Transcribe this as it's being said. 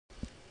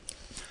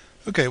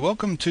Okay,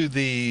 welcome to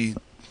the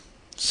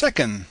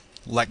second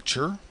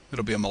lecture.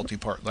 It'll be a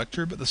multi-part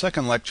lecture, but the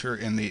second lecture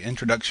in the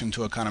Introduction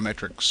to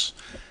Econometrics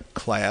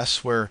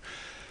class, where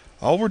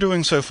all we're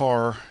doing so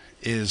far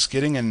is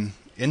getting an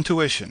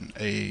intuition,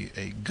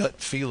 a gut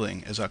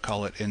feeling, as I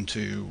call it,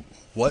 into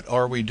what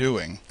are we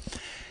doing.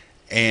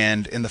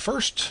 And in the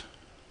first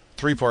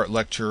three-part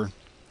lecture,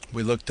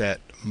 we looked at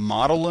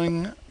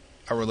modeling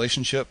a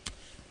relationship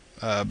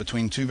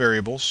between two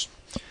variables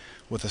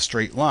with a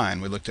straight line.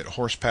 We looked at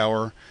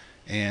horsepower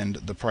and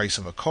the price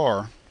of a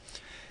car,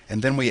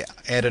 and then we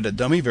added a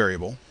dummy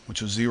variable,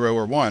 which was 0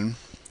 or 1,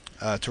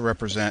 to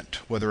represent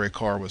whether a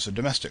car was a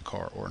domestic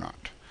car or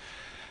not.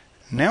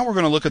 Now we're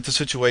going to look at the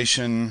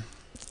situation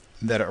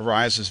that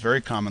arises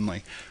very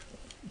commonly.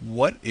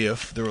 What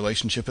if the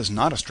relationship is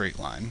not a straight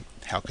line?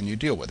 How can you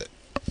deal with it?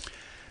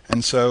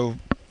 And so,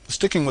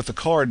 sticking with the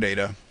car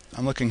data,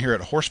 I'm looking here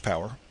at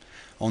horsepower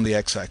on the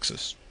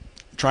x-axis,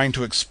 trying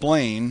to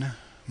explain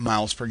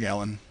miles per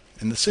gallon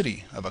in the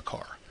city of a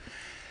car.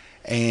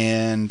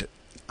 And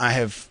I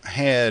have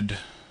had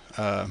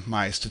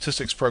my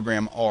statistics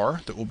program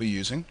R that we'll be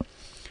using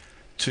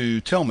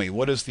to tell me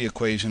what is the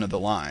equation of the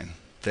line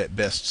that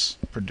best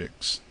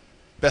predicts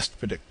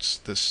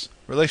this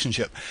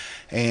relationship.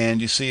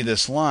 And you see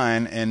this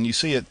line, and you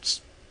see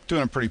it's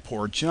doing a pretty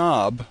poor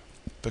job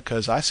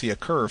because I see a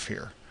curve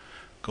here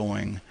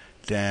going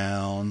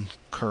down,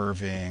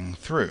 curving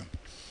through.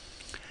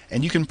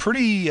 And you can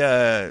pretty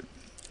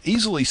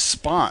easily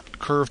spot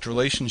curved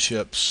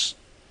relationships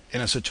in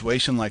a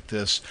situation like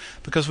this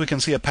because we can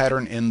see a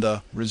pattern in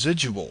the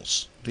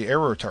residuals, the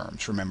error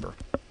terms, remember.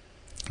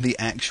 The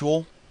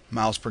actual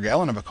miles per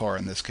gallon of a car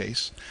in this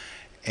case,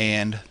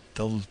 and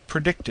the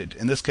predicted.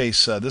 In this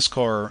case, this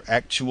car,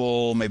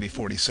 actual maybe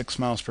 46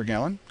 miles per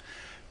gallon,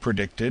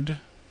 predicted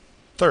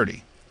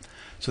 30.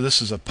 So this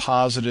is a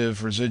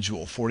positive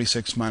residual,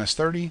 46 minus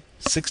 30,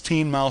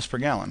 16 miles per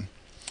gallon.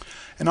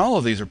 And all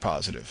of these are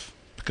positive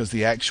because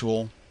the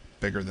actual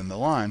bigger than the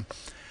line.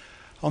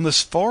 On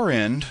this far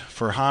end,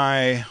 for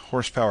high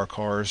horsepower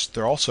cars,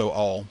 they're also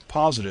all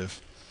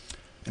positive.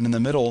 And in the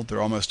middle,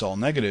 they're almost all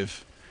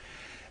negative.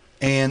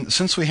 And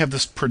since we have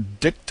this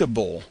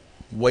predictable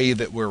way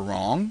that we're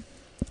wrong,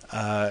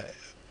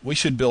 we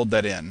should build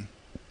that in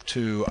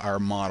to our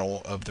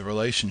model of the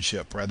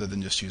relationship rather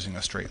than just using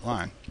a straight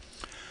line.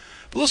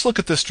 But let's look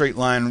at this straight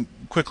line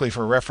quickly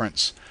for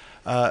reference.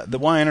 The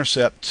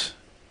y-intercept,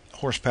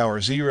 horsepower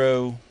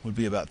 0, would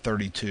be about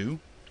 32.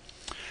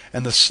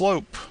 And the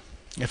slope,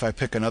 if I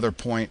pick another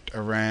point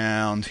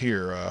around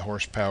here,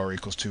 horsepower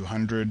equals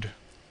 200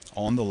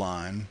 on the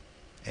line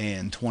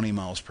and 20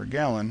 miles per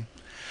gallon,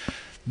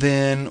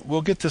 then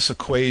we'll get this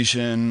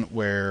equation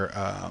where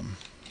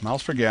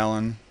miles per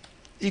gallon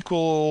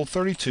equal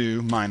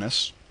 32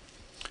 minus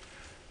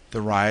the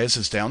rise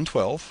is down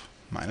 12,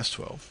 minus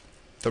 12.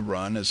 The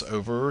run is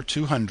over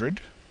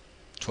 200,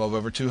 12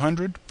 over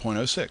 200,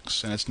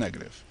 0.06, and it's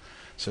negative.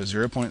 So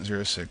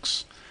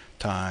 0.06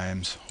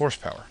 times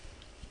horsepower.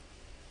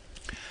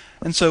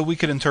 And so we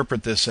could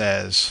interpret this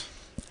as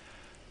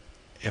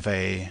if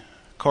a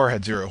car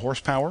had 0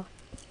 horsepower,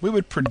 we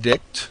would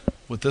predict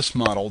with this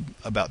model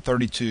about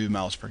 32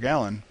 miles per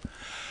gallon,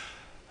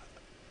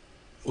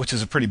 which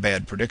is a pretty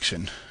bad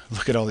prediction.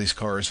 Look at all these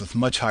cars with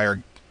much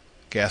higher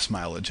gas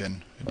mileage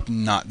and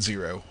not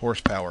 0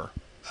 horsepower.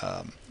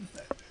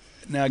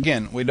 Now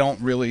again, we don't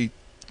really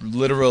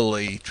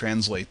literally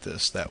translate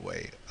this that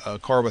way. A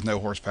car with no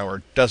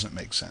horsepower doesn't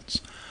make sense.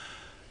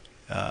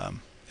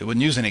 It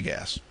wouldn't use any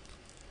gas.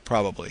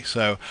 Probably.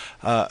 So,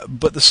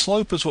 but the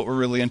slope is what we're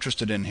really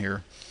interested in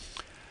here.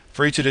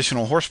 For each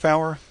additional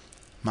horsepower,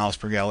 miles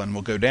per gallon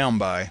will go down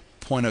by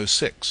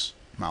 0.06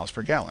 miles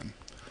per gallon.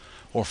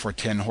 Or for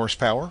 10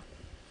 horsepower,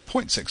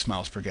 0.6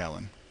 miles per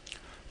gallon.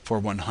 For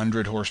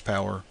 100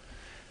 horsepower,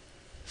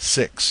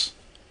 6.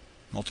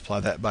 Multiply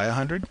that by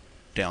 100,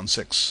 down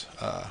 6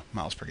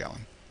 miles per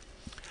gallon.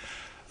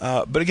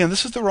 But again,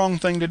 this is the wrong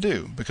thing to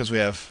do because we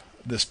have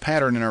this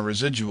pattern in our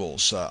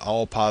residuals,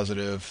 all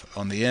positive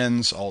on the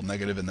ends, all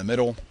negative in the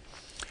middle.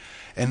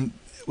 And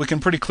we can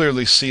pretty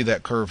clearly see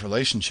that curve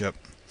relationship.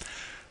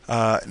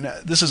 Now,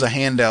 this is a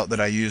handout that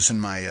I use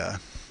in my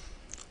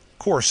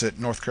course at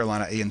North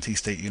Carolina A&T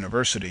State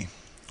University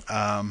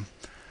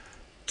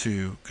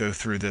to go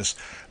through this.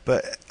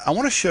 But I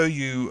want to show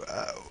you,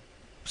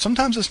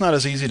 sometimes it's not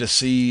as easy to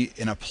see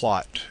in a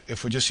plot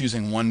if we're just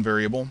using one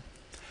variable.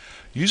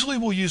 Usually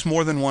we'll use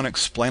more than one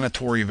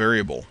explanatory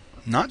variable.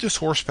 Not just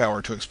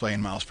horsepower to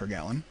explain miles per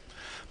gallon,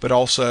 but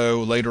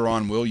also later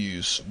on we'll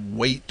use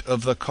weight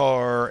of the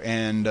car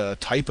and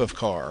type of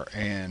car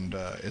and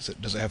does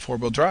it have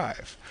four-wheel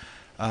drive?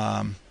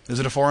 Is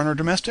it a foreign or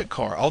domestic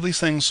car? All these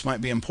things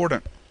might be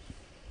important.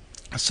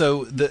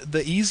 So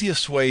the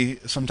easiest way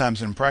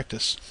sometimes in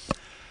practice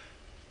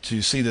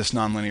to see this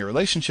nonlinear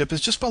relationship is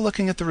just by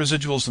looking at the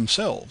residuals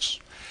themselves.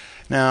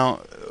 Now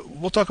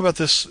we'll talk about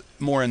this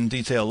more in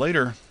detail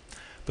later,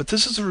 but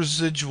this is a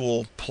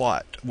residual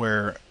plot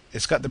where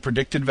it's got the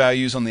predicted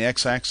values on the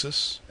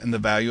x-axis and the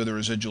value of the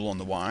residual on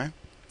the y.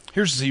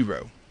 Here's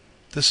 0.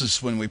 This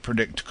is when we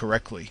predict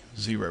correctly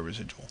zero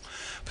residual.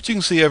 But you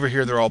can see over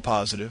here they're all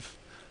positive.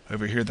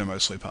 Over here they're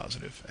mostly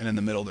positive. And in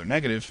the middle they're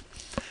negative.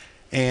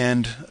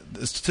 And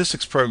the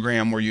statistics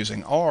program we're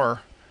using,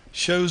 R,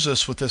 shows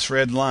us with this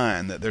red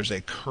line that there's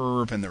a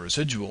curve in the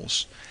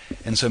residuals.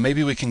 And so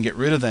maybe we can get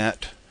rid of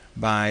that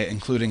by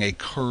including a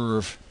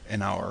curve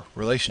in our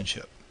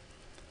relationship.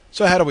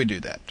 So how do we do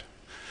that?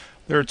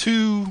 There are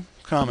two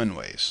common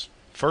ways.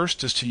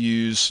 First is to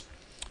use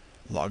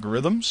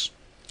logarithms.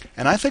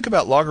 And I think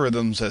about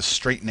logarithms as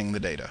straightening the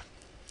data.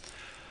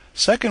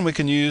 Second, we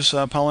can use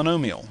a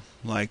polynomial,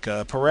 like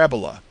a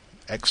parabola,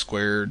 x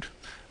squared,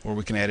 or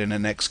we can add in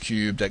an x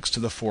cubed, x to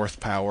the fourth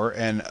power,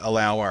 and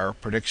allow our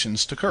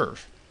predictions to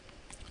curve.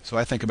 So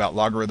I think about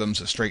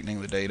logarithms as straightening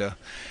the data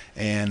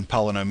and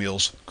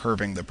polynomials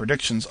curving the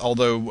predictions,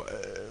 although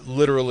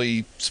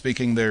literally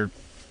speaking,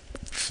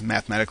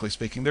 mathematically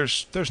speaking,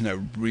 there's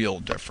no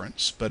real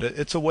difference, but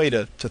it's a way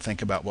to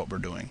think about what we're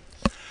doing.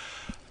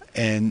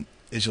 And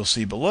as you'll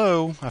see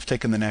below, I've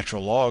taken the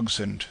natural logs,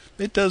 and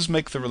it does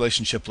make the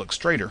relationship look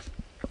straighter.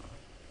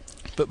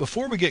 But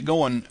before we get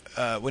going,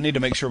 we need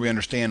to make sure we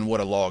understand what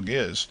a log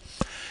is.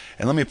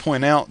 And let me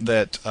point out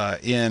that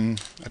in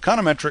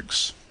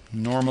econometrics,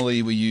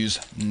 normally we use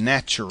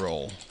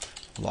natural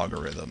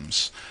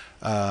logarithms,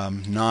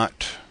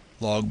 not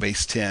log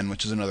base 10,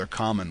 which is another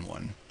common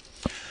one,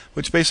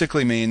 which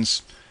basically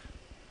means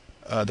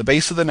the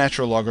base of the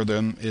natural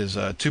logarithm is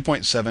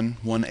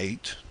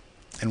 2.718,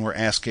 and we're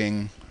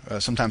asking,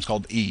 sometimes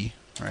called e,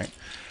 right?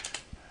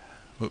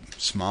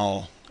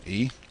 Small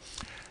e.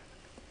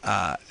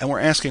 And we're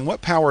asking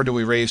what power do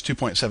we raise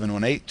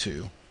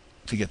 2.718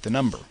 to get the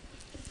number.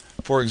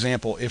 For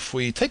example, if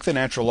we take the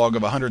natural log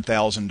of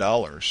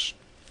 $100,000,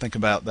 think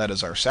about that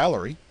as our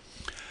salary,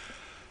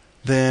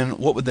 then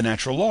what would the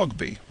natural log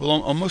be? Well,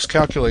 on most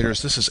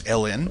calculators, this is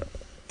ln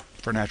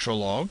for natural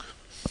log,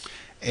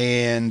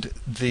 and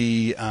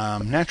the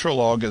natural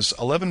log is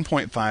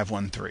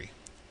 11.513.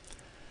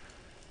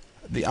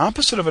 The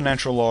opposite of a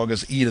natural log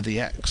is e to the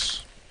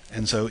x,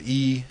 and so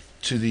e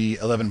to the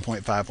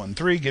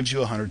 11.513 gives you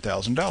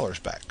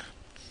 $100,000 back.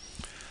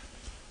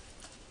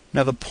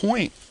 Now the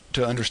point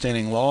to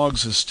understanding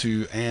logs is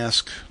to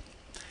ask,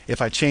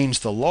 if I change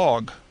the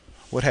log,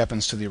 what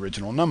happens to the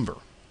original number?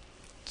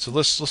 So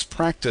let's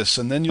practice,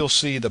 and then you'll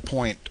see the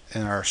point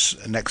in our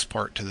next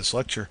part to this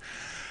lecture.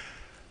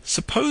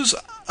 Suppose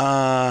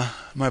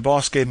my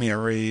boss gave me a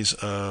raise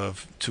to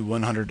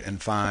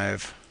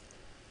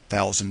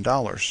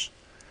 $105,000.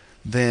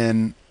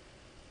 Then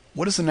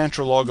what is the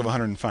natural log of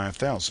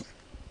 105,000?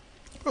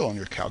 Well, on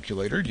your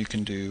calculator, you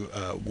can do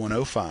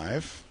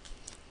 105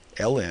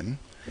 ln,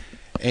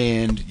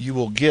 and you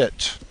will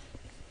get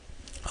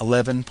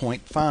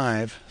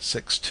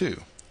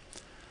 11.562.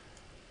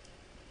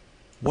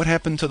 What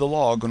happened to the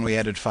log when we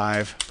added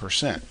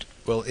 5%?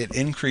 Well, it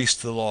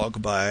increased the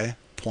log by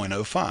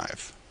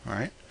 0.05. All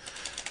right?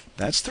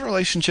 That's the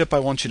relationship I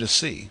want you to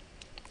see.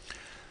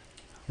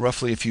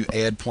 Roughly, if you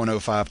add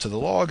 0.05 to the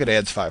log, it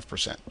adds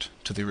 5%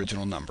 to the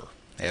original number.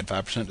 Add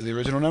 5% to the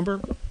original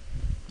number,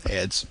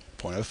 adds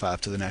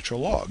 0.05 to the natural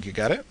log. You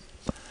got it?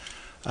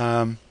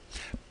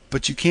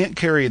 But you can't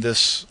carry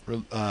this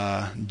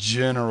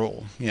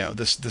general,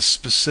 this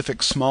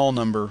specific small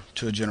number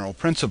to a general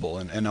principle,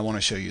 and I want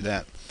to show you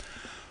that.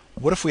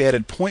 What if we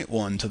added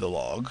 0.1 to the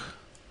log?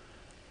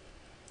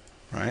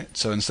 Right?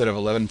 So instead of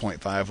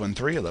 11.513,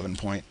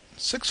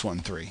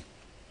 11.613.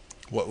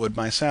 What would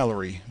my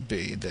salary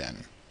be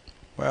then?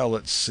 Well,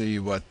 let's see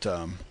what,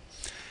 for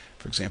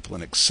example,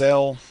 in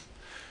Excel,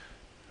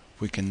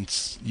 we can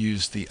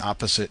use the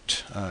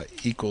opposite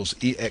equals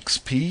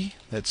EXP.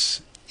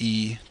 That's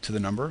E to the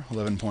number,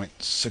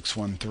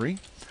 11.613.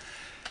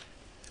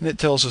 And it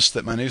tells us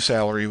that my new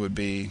salary would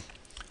be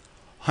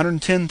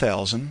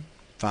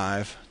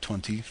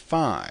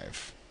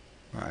 $110,525.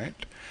 Right?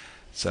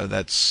 So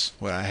that's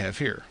what I have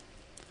here.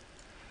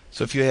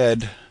 So if you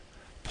add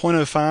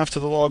 0.05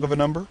 to the log of a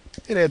number,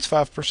 it adds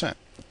 5%.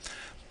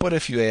 But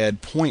if you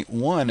add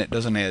 0.1, it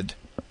doesn't add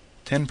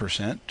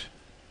 10%.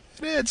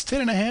 It adds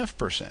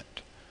 10.5%.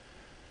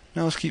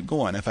 Now let's keep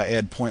going. If I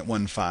add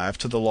 0.15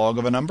 to the log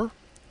of a number,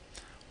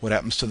 what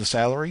happens to the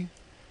salary?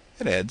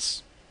 It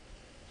adds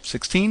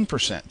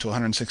 16% to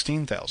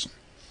 116,000.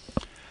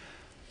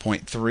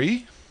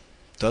 0.3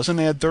 doesn't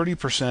add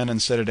 30%.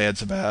 Instead, it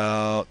adds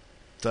about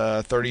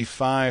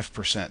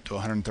 35% to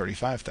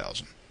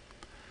 135,000.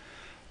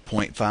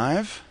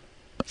 0.5,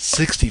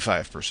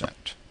 65%.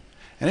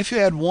 And if you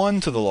add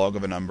 1 to the log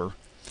of a number,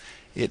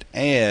 it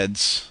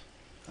adds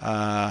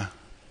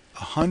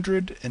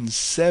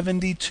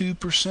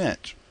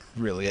 172%.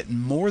 Really, it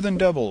more than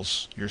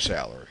doubles your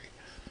salary.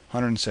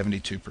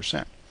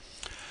 172%.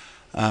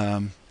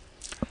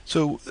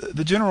 So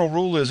the general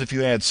rule is if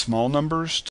you add small numbers